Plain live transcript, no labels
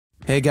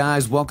Hey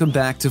guys, welcome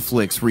back to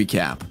Flix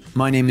Recap.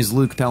 My name is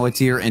Luke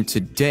Pelletier, and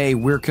today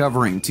we're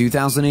covering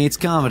 2008's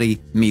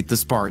comedy, Meet the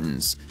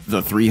Spartans,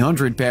 the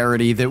 300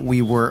 parody that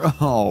we were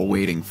all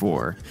waiting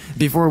for.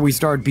 Before we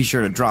start, be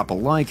sure to drop a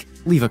like,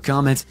 leave a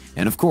comment,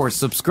 and of course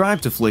subscribe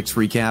to Flix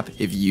Recap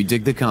if you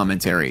dig the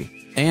commentary.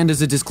 And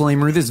as a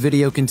disclaimer, this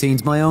video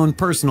contains my own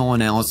personal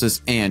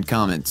analysis and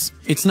comments.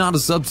 It's not a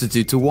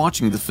substitute to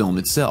watching the film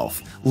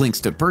itself.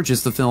 Links to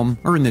purchase the film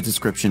are in the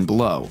description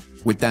below.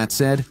 With that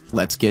said,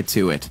 let's get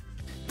to it.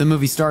 The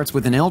movie starts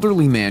with an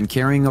elderly man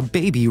carrying a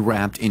baby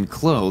wrapped in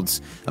clothes,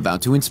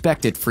 about to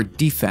inspect it for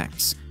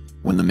defects.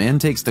 When the man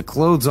takes the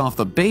clothes off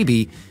the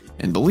baby,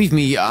 and believe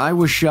me, I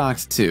was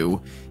shocked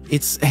too,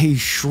 it's a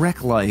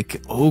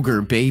Shrek-like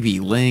ogre baby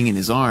laying in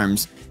his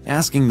arms,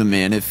 asking the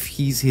man if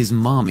he's his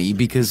mommy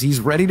because he's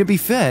ready to be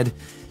fed,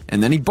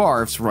 and then he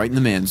barfs right in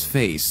the man's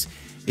face.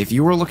 If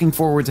you are looking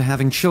forward to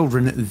having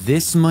children,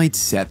 this might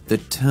set the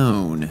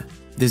tone.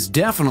 This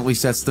definitely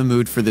sets the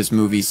mood for this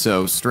movie,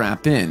 so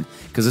strap in,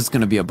 because it's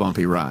going to be a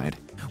bumpy ride.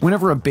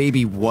 Whenever a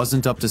baby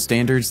wasn't up to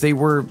standards, they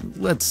were,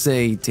 let's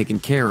say, taken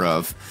care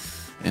of.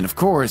 And of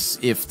course,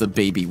 if the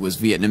baby was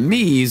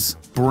Vietnamese,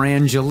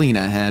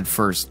 Brangelina had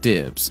first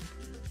dibs.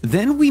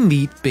 Then we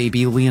meet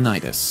baby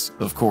Leonidas,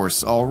 of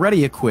course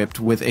already equipped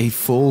with a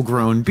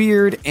full-grown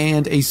beard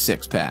and a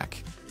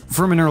six-pack.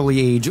 From an early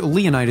age,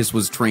 Leonidas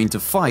was trained to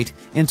fight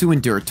and to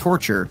endure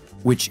torture,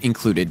 which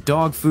included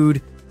dog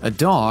food, a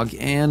dog,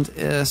 and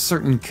a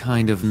certain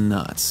kind of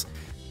nuts.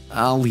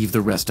 I'll leave the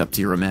rest up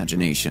to your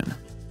imagination.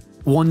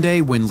 One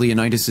day, when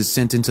Leonidas is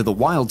sent into the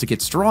wild to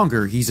get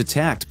stronger, he's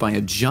attacked by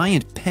a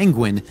giant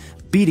penguin,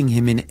 beating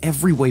him in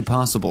every way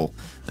possible,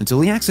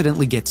 until he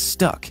accidentally gets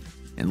stuck,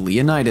 and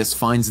Leonidas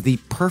finds the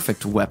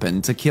perfect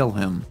weapon to kill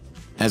him.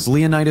 As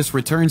Leonidas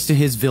returns to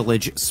his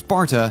village,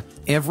 Sparta,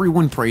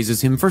 everyone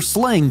praises him for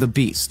slaying the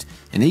beast,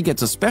 and he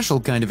gets a special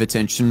kind of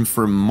attention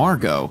from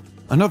Margot,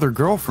 another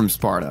girl from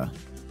Sparta.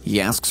 He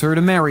asks her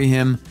to marry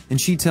him, and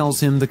she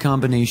tells him the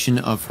combination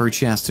of her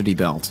chastity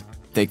belt.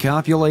 They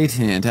copulate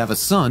and have a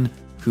son,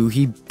 who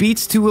he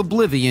beats to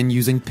oblivion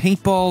using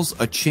paintballs,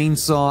 a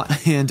chainsaw,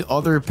 and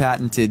other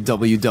patented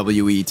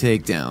WWE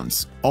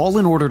takedowns, all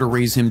in order to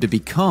raise him to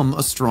become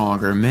a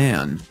stronger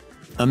man.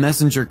 A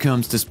messenger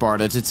comes to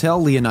Sparta to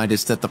tell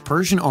Leonidas that the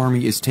Persian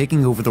army is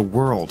taking over the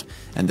world,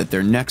 and that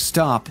their next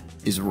stop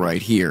is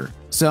right here.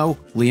 So,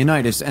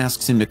 Leonidas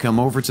asks him to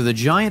come over to the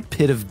giant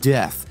pit of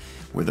death,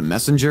 where the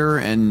messenger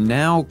and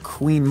now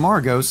Queen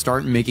Margot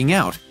start making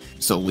out,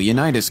 so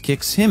Leonidas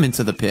kicks him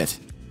into the pit,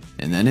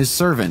 and then his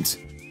servant,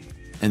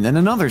 and then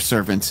another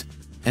servant,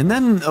 and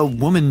then a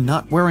woman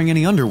not wearing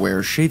any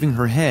underwear shaving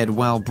her head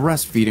while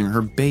breastfeeding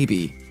her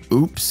baby.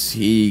 Oops,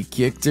 he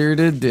kicked her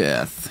to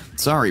death.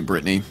 Sorry,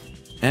 Brittany.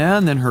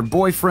 And then her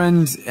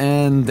boyfriend,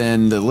 and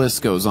then the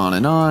list goes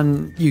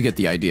on, you get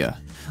the idea.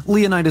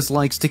 Leonidas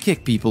likes to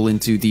kick people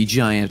into the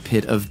giant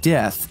pit of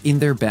death in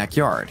their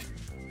backyard.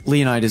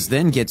 Leonidas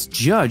then gets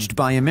judged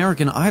by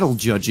American Idol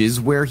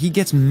judges, where he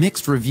gets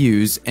mixed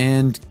reviews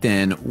and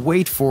then,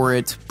 wait for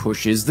it,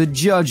 pushes the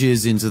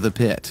judges into the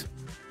pit.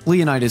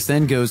 Leonidas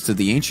then goes to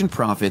the ancient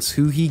prophets,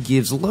 who he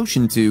gives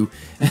lotion to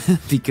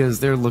because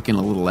they're looking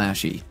a little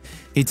ashy.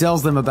 He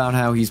tells them about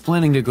how he's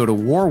planning to go to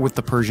war with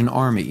the Persian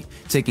army,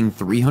 taking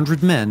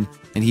 300 men,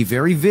 and he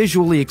very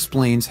visually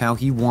explains how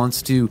he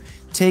wants to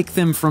take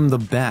them from the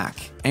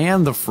back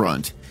and the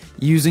front,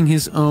 using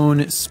his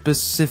own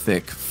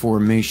specific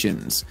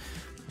formations.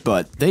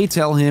 But they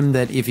tell him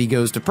that if he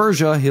goes to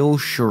Persia, he'll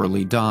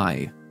surely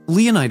die.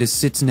 Leonidas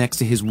sits next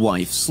to his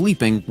wife,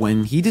 sleeping,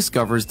 when he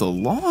discovers the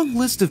long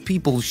list of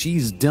people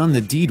she's done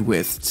the deed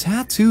with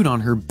tattooed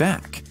on her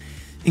back,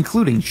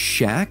 including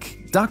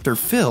Shaq, Dr.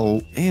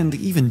 Phil, and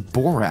even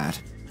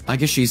Borat. I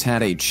guess she's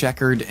had a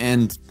checkered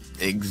and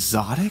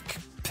exotic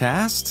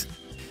past?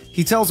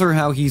 He tells her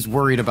how he's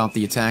worried about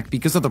the attack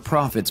because of the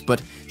prophets,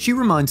 but she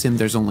reminds him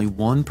there's only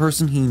one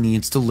person he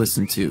needs to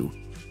listen to: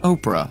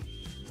 Oprah.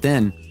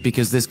 Then,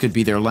 because this could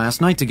be their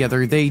last night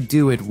together, they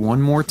do it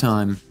one more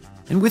time.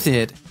 And with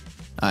it,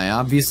 I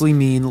obviously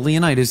mean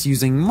Leonidas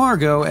using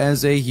Margot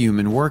as a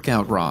human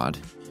workout rod.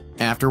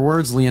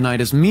 Afterwards,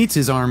 Leonidas meets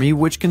his army,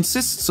 which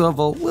consists of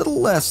a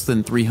little less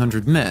than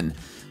 300 men,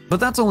 but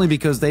that's only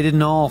because they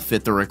didn't all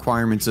fit the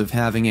requirements of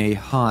having a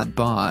hot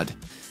bod.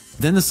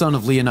 Then the son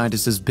of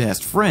Leonidas'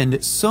 best friend,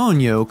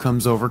 Sonyo,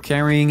 comes over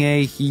carrying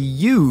a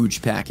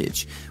huge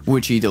package,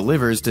 which he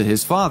delivers to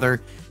his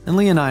father, and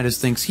Leonidas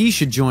thinks he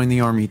should join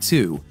the army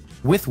too,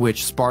 with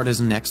which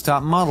Sparta's next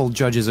top model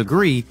judges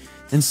agree,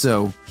 and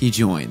so he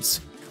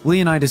joins.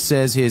 Leonidas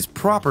says his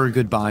proper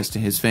goodbyes to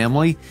his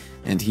family,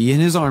 and he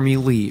and his army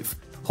leave,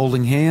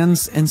 holding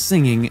hands and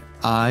singing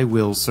 "I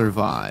Will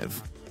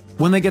Survive."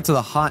 When they get to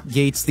the hot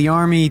gates, the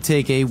army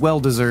take a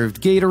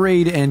well-deserved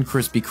Gatorade and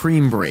Krispy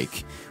Kreme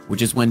break,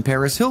 which is when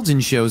Paris Hilton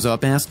shows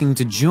up asking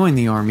to join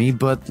the army,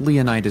 but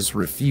Leonidas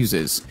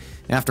refuses.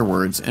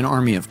 Afterwards, an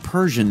army of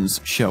Persians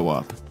show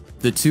up.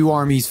 The two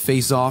armies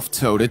face off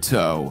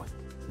toe-to-toe.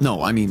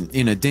 No, I mean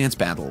in a dance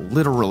battle,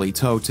 literally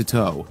toe to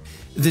toe.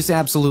 This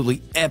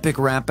absolutely epic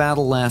rap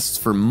battle lasts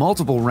for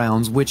multiple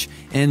rounds, which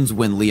ends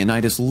when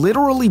Leonidas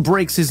literally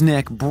breaks his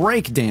neck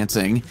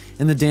breakdancing,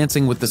 and the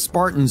Dancing with the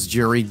Spartans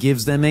jury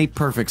gives them a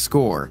perfect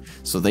score,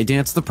 so they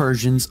dance the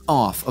Persians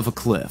off of a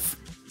cliff.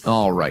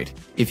 Alright,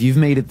 if you've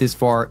made it this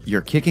far,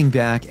 you're kicking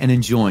back and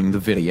enjoying the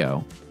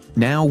video.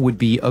 Now would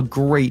be a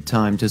great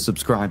time to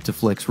subscribe to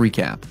Flix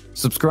Recap.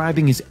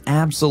 Subscribing is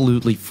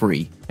absolutely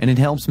free, and it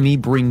helps me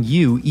bring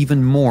you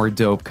even more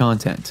dope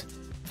content.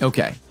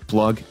 Okay,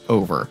 plug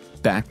over.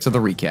 Back to the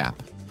recap.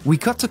 We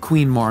cut to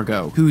Queen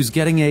Margot, who's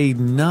getting a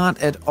not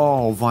at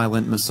all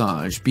violent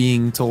massage,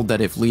 being told that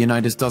if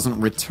Leonidas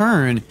doesn't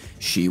return,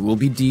 she will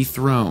be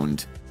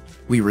dethroned.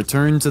 We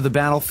return to the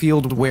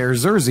battlefield where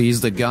Xerxes,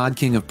 the god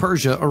king of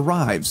Persia,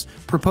 arrives,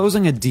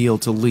 proposing a deal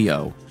to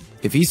Leo.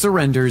 If he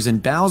surrenders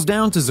and bows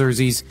down to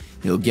Xerxes,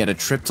 he'll get a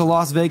trip to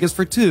Las Vegas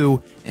for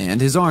 2,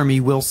 and his army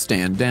will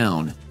stand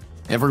down.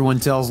 Everyone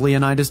tells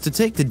Leonidas to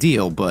take the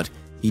deal, but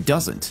he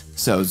doesn't,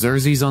 so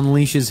Xerxes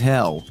unleashes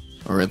hell,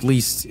 or at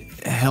least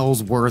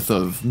hell's worth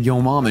of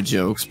yo mama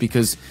jokes,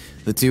 because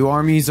the two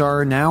armies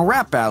are now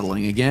rap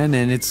battling again,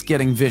 and it's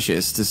getting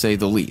vicious to say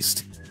the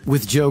least.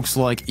 With jokes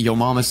like yo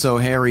mama's so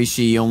hairy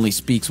she only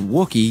speaks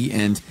Wookiee,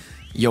 and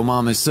yo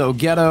mama's so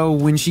ghetto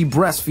when she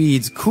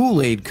breastfeeds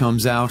Kool-Aid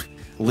comes out,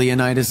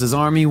 Leonidas'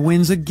 army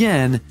wins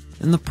again,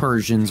 and the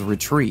Persians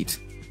retreat.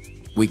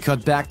 We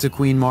cut back to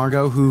Queen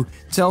Margot, who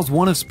tells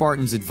one of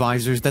Spartan's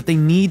advisors that they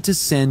need to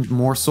send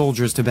more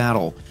soldiers to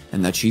battle,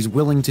 and that she's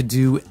willing to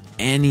do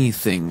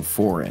anything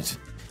for it.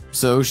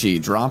 So she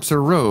drops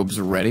her robes,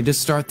 ready to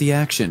start the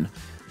action.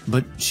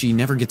 But she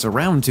never gets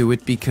around to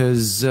it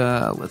because,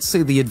 let's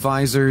say the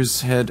advisors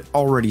had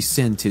already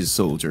sent his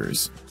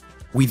soldiers.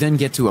 We then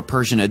get to a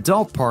Persian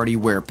adult party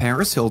where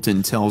Paris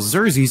Hilton tells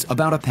Xerxes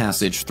about a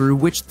passage through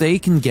which they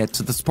can get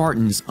to the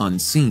Spartans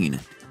unseen.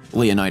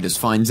 Leonidas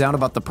finds out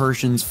about the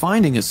Persians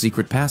finding a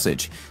secret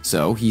passage,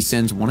 so he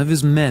sends one of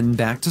his men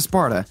back to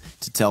Sparta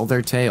to tell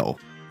their tale,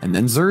 and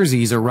then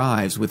Xerxes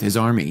arrives with his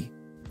army.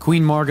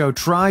 Queen Margot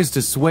tries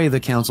to sway the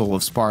Council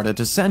of Sparta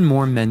to send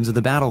more men to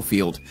the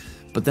battlefield,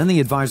 but then the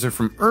advisor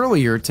from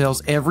earlier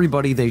tells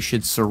everybody they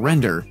should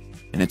surrender,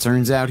 and it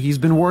turns out he's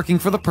been working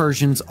for the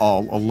Persians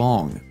all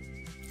along.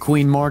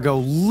 Queen Margot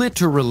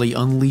literally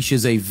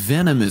unleashes a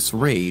venomous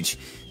rage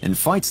and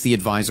fights the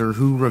advisor,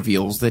 who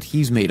reveals that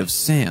he's made of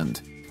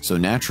sand. So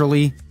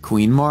naturally,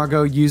 Queen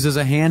Margot uses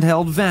a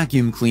handheld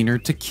vacuum cleaner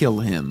to kill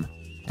him.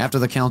 After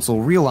the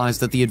council realized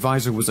that the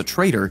advisor was a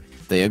traitor,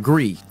 they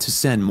agree to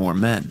send more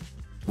men.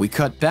 We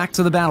cut back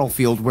to the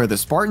battlefield where the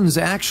Spartans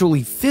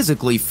actually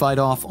physically fight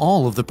off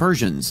all of the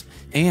Persians,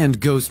 and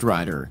Ghost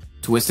Rider,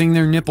 twisting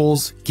their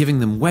nipples, giving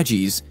them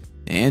wedgies,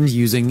 and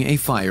using a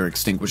fire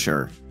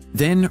extinguisher.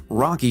 Then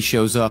Rocky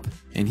shows up,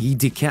 and he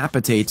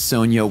decapitates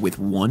Sonia with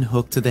one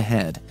hook to the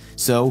head.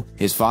 So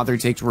his father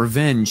takes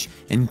revenge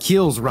and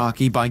kills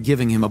Rocky by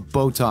giving him a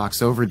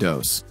Botox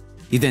overdose.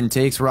 He then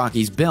takes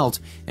Rocky's belt,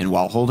 and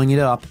while holding it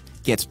up,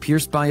 gets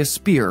pierced by a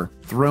spear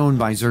thrown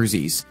by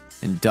Xerxes,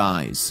 and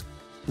dies.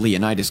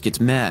 Leonidas gets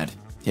mad.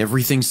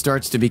 Everything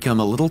starts to become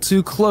a little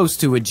too close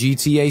to a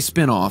GTA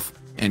spin-off,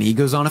 and he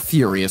goes on a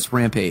furious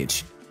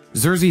rampage.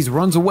 Xerxes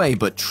runs away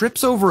but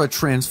trips over a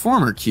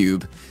transformer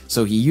cube,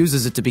 so he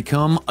uses it to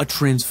become a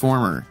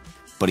transformer.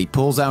 But he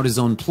pulls out his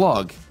own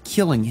plug,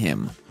 killing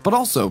him, but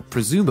also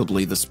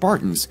presumably the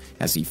Spartans,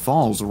 as he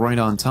falls right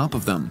on top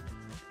of them.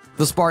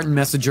 The Spartan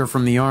messenger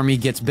from the army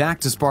gets back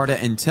to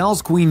Sparta and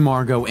tells Queen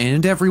Margot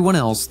and everyone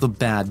else the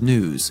bad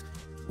news.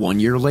 1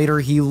 year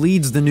later, he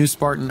leads the new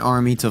Spartan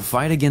army to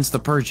fight against the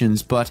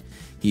Persians, but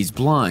he's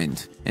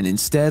blind, and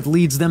instead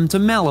leads them to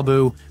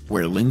Malibu,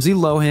 where Lindsay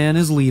Lohan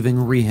is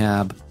leaving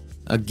rehab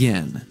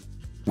again.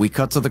 We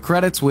cut to the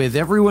credits with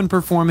everyone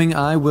performing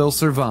I Will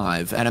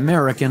Survive at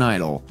American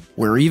Idol,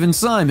 where even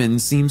Simon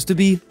seems to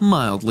be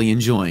mildly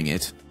enjoying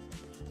it.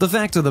 The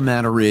fact of the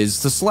matter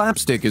is, the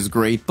slapstick is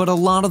great, but a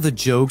lot of the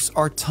jokes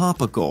are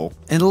topical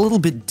and a little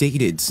bit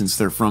dated since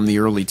they're from the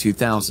early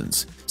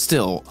 2000s.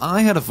 Still,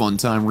 I had a fun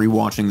time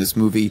rewatching this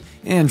movie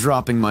and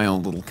dropping my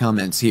own little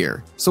comments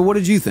here. So what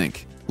did you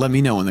think? Let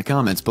me know in the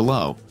comments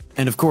below.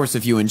 And of course,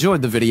 if you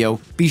enjoyed the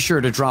video, be sure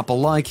to drop a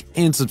like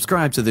and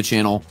subscribe to the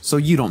channel so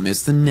you don't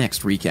miss the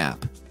next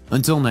recap.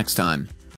 Until next time.